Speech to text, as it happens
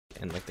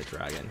and like the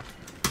dragon.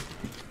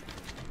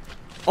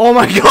 Oh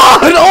my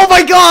god! Oh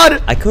my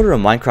god! I coded a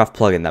Minecraft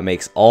plugin that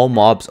makes all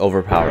mobs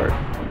overpowered.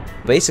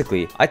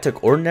 Basically, I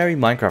took ordinary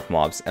Minecraft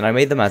mobs and I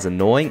made them as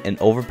annoying and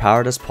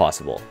overpowered as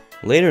possible.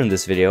 Later in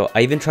this video,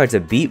 I even tried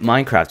to beat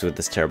Minecraft with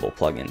this terrible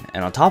plugin,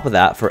 and on top of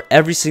that, for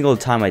every single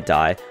time I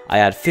die, I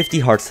add 50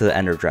 hearts to the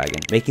Ender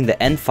Dragon, making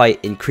the end fight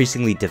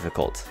increasingly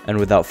difficult. And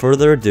without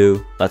further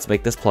ado, let's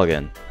make this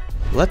plugin.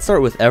 Let's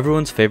start with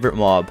everyone's favorite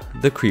mob,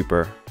 the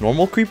creeper.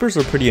 Normal creepers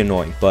are pretty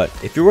annoying, but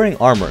if you're wearing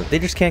armor, they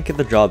just can't get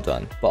the job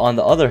done. But on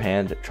the other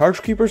hand,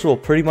 charge creepers will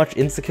pretty much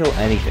insta-kill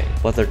anything,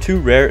 but they're too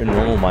rare in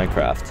normal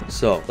Minecraft.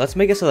 So let's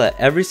make it so that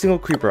every single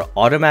creeper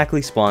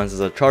automatically spawns as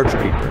a charge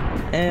creeper.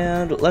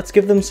 And let's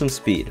give them some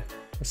speed.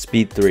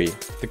 Speed 3.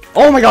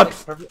 Oh my god!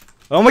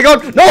 Oh my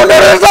god!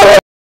 No!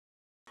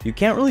 You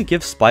can't really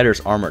give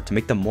spiders armor to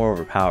make them more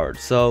overpowered,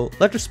 so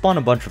let's just spawn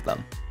a bunch of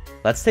them.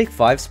 Let's take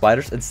 5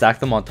 spiders and stack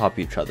them on top of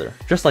each other,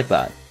 just like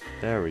that.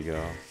 There we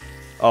go.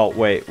 Oh,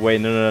 wait,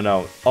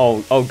 no.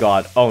 Oh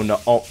god, oh no,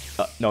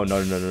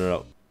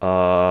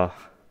 no.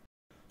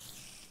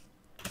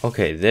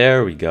 Okay,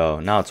 there we go,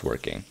 now it's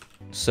working.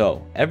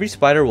 So, every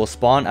spider will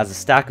spawn as a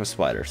stack of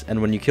spiders, and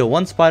when you kill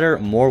one spider,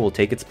 more will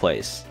take its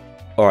place.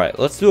 Alright,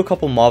 let's do a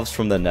couple mobs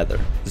from the nether.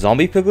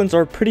 Zombie piglins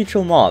are pretty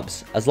chill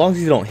mobs. As long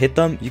as you don't hit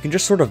them, you can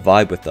just sort of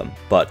vibe with them.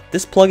 But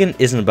this plugin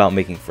isn't about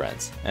making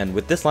friends. And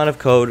with this line of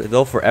code,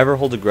 they'll forever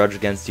hold a grudge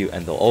against you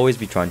and they'll always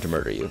be trying to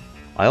murder you.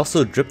 I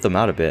also dripped them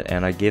out a bit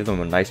and I gave them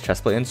a nice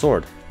chestplate and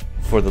sword.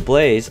 For the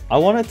blaze, I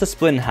want it to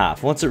split in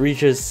half once it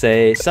reaches,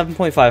 say,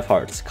 7.5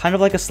 hearts, kind of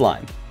like a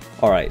slime.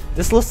 Alright,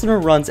 this listener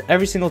runs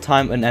every single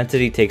time an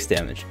entity takes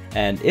damage,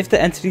 and if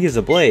the entity is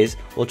a blaze,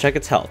 we'll check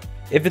its health.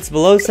 If it's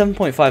below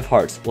 7.5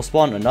 hearts, we'll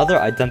spawn another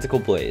identical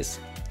blaze.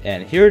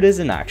 And here it is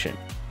in action.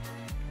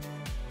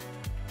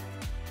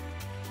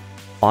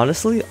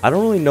 Honestly, I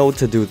don't really know what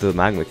to do with the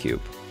magma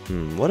cube.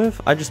 What if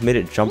I just made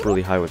it jump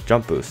really high with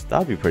jump boost? That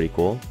would be pretty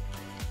cool.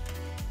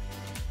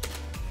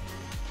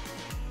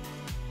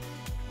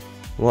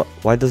 What?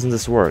 Why doesn't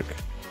this work?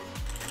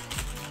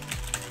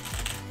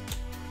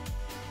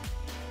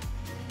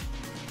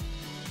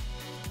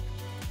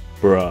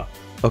 Bruh.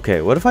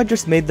 Okay, what if I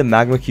just made the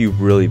magma cube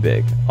really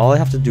big? All I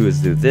have to do is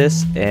do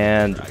this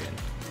and...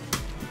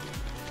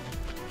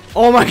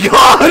 Oh my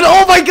god!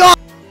 Oh my god!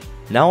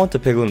 Now on to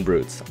piglin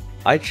brutes.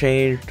 I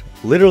changed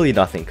literally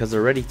nothing because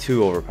they're already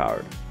too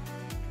overpowered.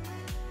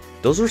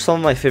 Those were some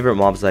of my favorite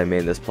mobs that I made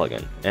in this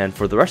plugin. And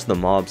for the rest of the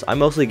mobs, I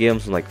mostly gave them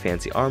some like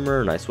fancy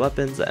armor, nice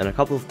weapons, and a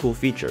couple of cool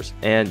features.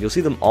 And you'll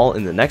see them all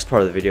in the next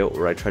part of the video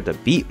where I tried to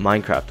beat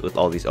Minecraft with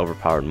all these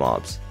overpowered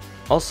mobs.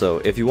 Also,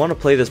 if you want to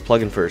play this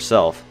plugin for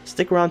yourself,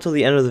 stick around till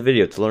the end of the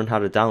video to learn how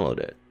to download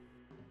it.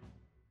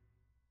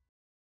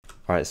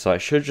 Alright, so I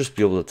should just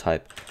be able to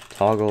type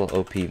toggle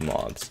OP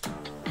mobs.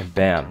 And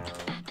bam.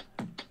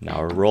 Now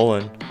we're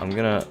rolling. I'm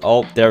gonna...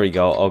 Oh, there we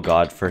go. Oh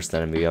god, first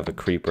enemy. We have a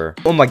creeper.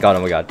 Oh my god,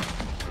 oh my god.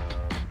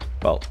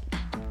 Well,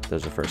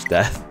 there's a first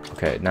death.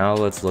 Okay, now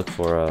let's look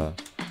for a...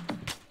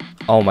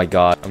 Oh my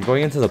god. I'm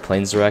going into the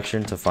plains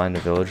direction to find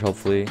the village,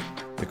 hopefully.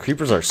 The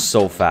creepers are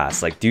so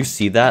fast. Like, do you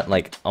see that?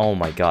 Like, oh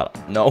my god.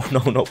 No,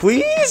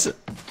 please!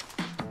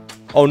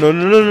 Oh,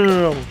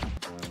 no.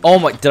 Oh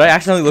my, did I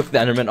accidentally look at the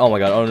enderman? Oh my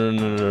god. Oh,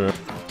 no.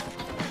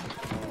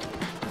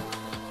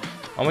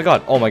 Oh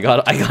my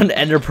god. I got an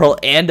ender pearl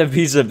and a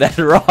piece of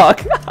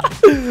bedrock.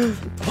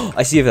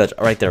 I see a village.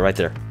 Right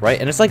there. Right?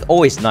 And it's like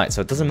always night,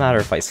 so it doesn't matter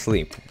if I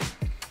sleep.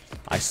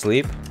 I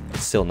sleep,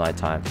 it's still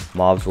nighttime.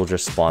 Mobs will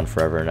just spawn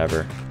forever and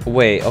ever.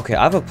 Wait, okay,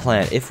 I have a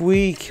plan. If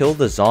we kill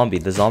the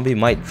zombie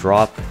might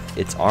drop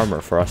its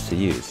armor for us to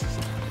use.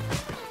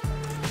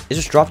 It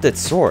just dropped its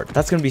sword.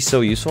 That's gonna be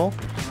so useful.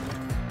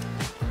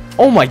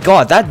 Oh my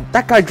god,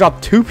 that guy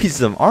dropped 2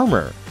 pieces of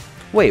armor.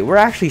 Wait, we're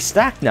actually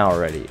stacked now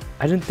already.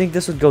 I didn't think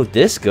this would go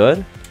this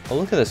good. Oh,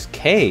 look at this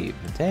cave.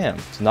 Damn,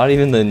 it's not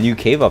even the new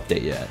cave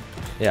update yet.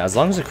 Yeah, as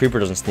long as the creeper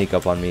doesn't sneak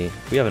up on me,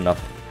 we have enough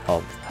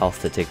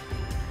health to take.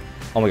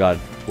 Oh my god,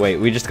 wait,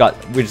 we just got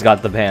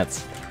the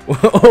pants.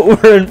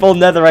 We're in full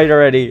netherite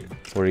already.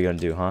 What are you gonna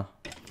do, huh?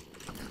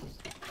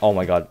 Oh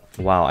my god,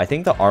 wow, I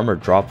think the armor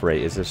drop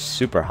rate is just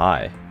super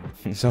high.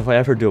 So if I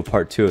ever do a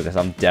part 2 of this,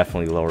 I'm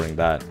definitely lowering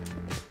that.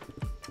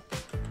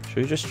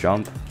 Should we just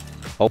jump?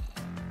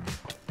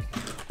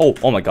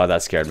 Oh my god,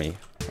 that scared me.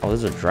 Oh,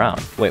 there's a drown.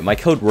 Wait, my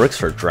code works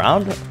for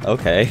drowned?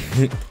 Okay.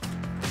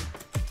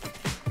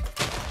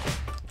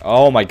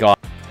 Oh my god.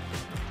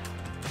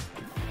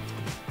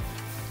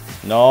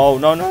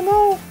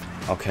 No.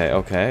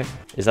 Okay.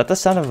 Is that the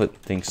sound of a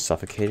thing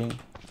suffocating?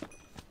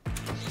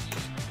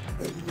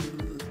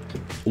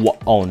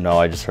 What? Oh no,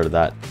 I just heard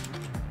that.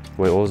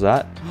 Wait, what was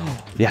that?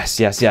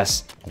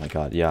 Yes. Oh my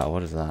god, yeah,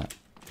 what is that?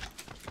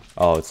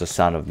 Oh, it's the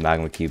sound of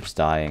magma cubes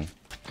dying.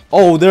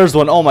 Oh, there's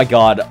one. Oh my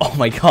god.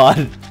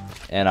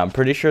 And I'm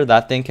pretty sure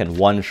that thing can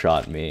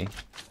one-shot me.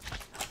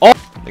 Oh!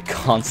 The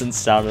constant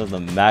sound of the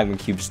magma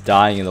cubes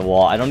dying in the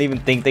wall. I don't even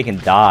think they can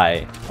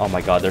die. Oh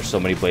my god, there's so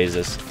many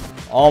blazes.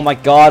 Oh my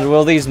god,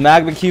 will these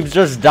magma cubes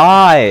just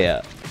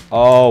die?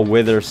 Oh,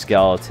 wither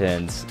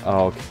skeletons.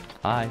 Oh,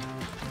 hi.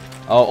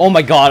 Oh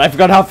my god, I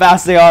forgot how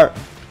fast they are.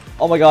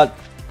 Oh my god.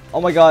 Oh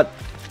my god.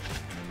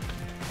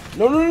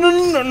 No, no, no,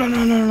 no, no, no,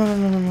 no, no,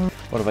 no, no.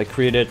 What have I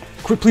created?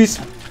 Quick, please.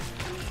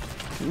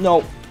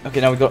 No. Okay,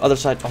 now we go other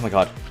side. Oh my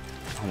god.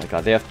 Oh my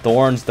god, they have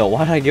thorns though.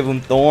 Why did I give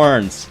them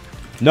thorns?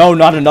 No,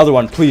 not another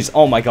one, please.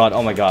 Oh my god,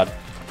 oh my god.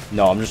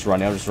 No, I'm just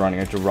running,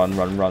 I have to run,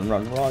 run, run,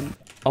 run, run.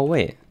 Oh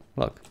wait,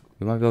 look.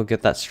 We might be able to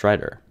get that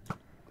Strider.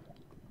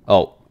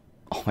 Oh.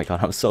 Oh my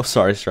god, I'm so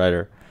sorry,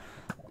 Strider.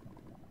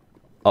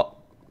 Oh.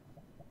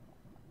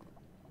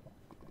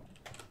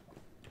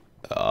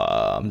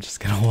 I'm just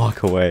gonna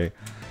walk away.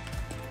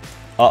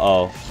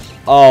 Uh-oh.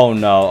 Oh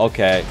no,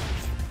 okay.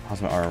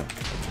 How's my arm?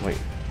 Wait,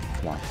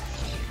 come on.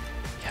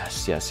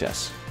 Yes, yes,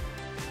 yes.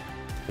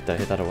 Did I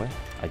hit that away?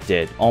 I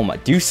did. Oh my,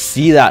 do you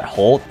see that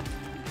hole?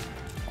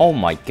 Oh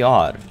my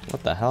god.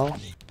 What the hell?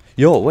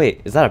 Yo,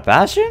 wait, is that a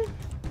Bastion?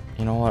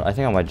 You know what? I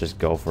think I might just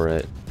go for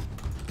it.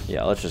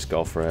 Yeah, let's just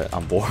go for it.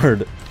 I'm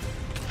bored.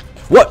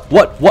 What?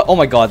 What? What? Oh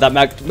my god, that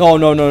mag. No,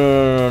 no, no,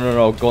 no, no, no, no,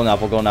 no. Golden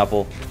apple, golden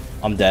apple.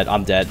 I'm dead.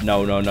 I'm dead.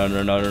 No, no, no,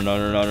 no, no, no,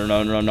 no, no, no,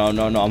 no, no, no,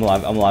 no, no. I'm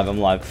alive. I'm alive. I'm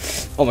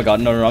alive. Oh my god.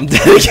 No, no, no. I'm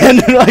dead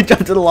again. I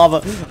jumped to the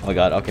lava. Oh my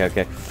god. Okay,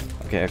 okay.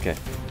 Okay, okay.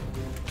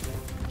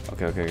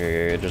 Okay, okay,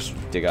 okay, okay. Just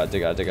dig out,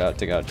 dig out, dig out,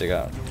 dig out, dig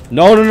out.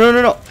 No, no, no,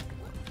 no, no.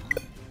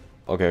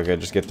 Okay, okay.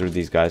 Just get through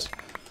these guys.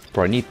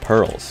 Bro, I need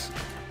pearls.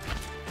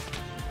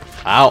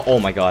 Ow. Oh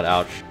my god.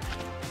 Ouch.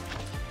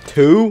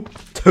 Two.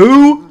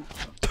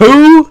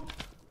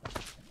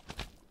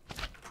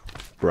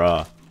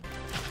 Bruh.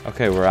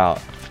 Okay, we're out.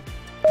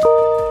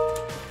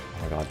 Oh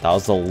my god, that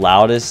was the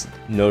loudest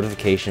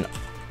notification.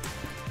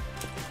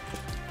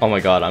 Oh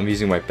my god, I'm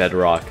using my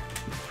bedrock.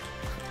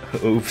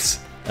 Oops.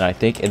 And I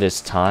think it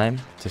is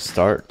time to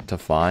start to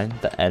find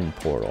the end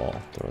portal.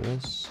 Throw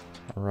this.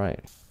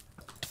 Alright.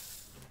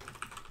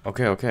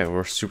 Okay, okay,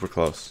 we're super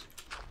close.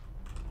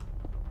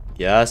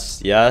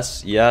 Yes,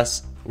 yes,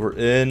 yes. We're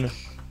in.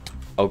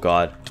 Oh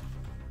god.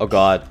 Oh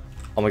god.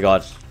 Oh my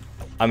god.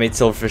 I made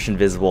silverfish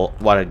invisible.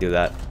 Why did I do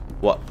that?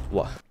 What?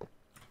 What?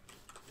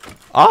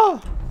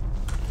 Ah!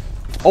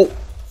 Oh!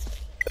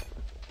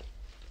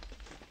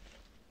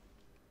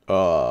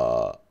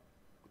 Oh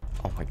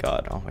my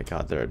god. Oh my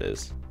god. There it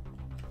is.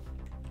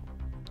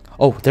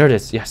 Oh, there it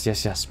is. Yes,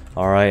 yes, yes.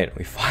 Alright,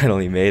 we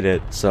finally made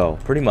it. So,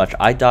 pretty much,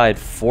 I died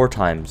 4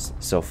 times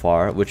so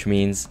far, which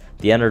means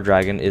the Ender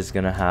Dragon is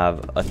gonna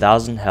have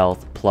 1,000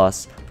 health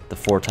plus the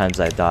 4 times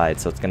I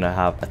died, so it's gonna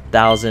have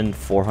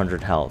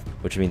 1,400 health,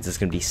 which means it's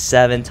gonna be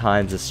 7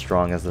 times as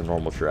strong as the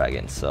normal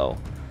dragon. So,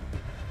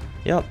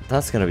 yep,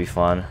 that's gonna be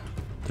fun.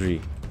 3,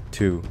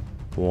 2,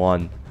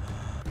 1.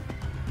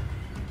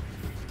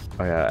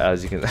 Oh yeah,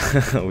 as you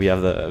can, we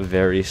have the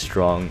very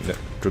strong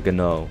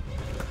Dragano.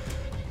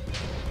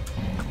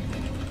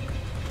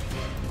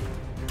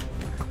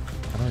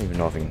 I don't even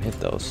know if I can hit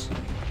those.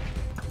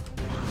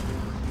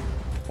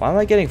 Why am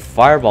I getting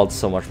fireballed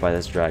so much by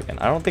this dragon?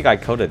 I don't think I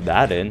coded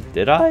that in.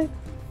 Did I?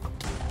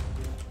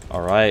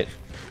 Alright.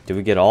 Did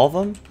we get all of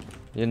them?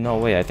 Yeah, no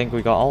way. I think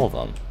we got all of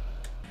them.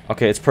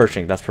 Okay, it's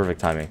perching. That's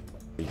perfect timing.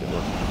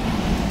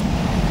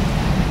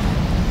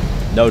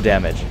 No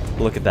damage.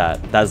 Look at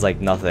that. That's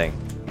like nothing.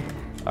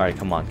 Alright,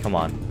 come on. Come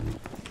on.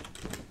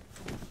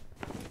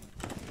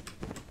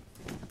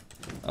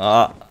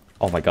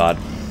 Oh my god.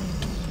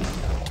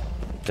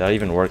 Did that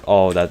even work?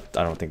 Oh, that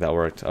I don't think that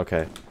worked.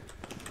 Okay.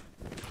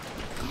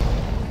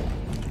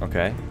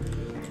 Okay.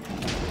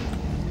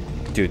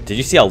 Dude, did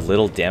you see how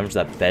little damage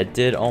that bed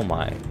did? Oh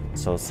my.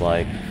 So it's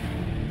like...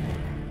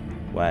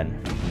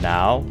 When?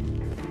 Now?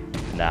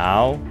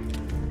 Now?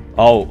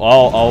 Oh,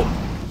 oh, oh.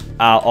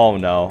 Ow, oh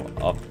no.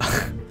 Oh.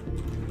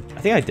 I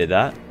think I did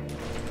that.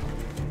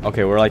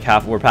 Okay, we're like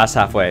we're past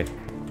halfway.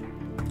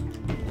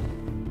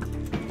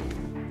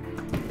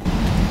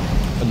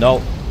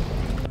 No.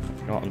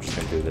 No, I'm just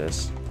gonna do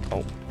this.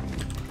 Oh.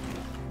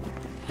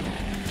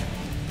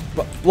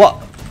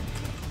 What?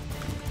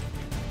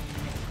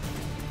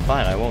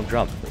 Fine, I won't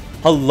jump.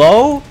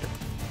 Hello?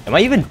 Am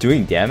I even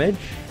doing damage?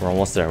 We're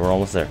almost there. We're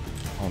almost there.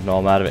 Oh no,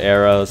 I'm out of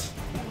arrows.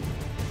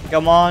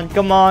 Come on,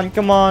 come on,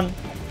 come on.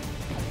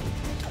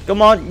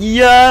 Come on.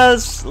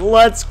 Yes!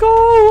 Let's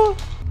go!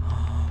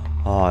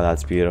 Oh,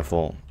 that's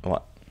beautiful.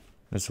 What?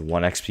 That's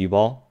 1 XP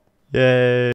ball? Yay!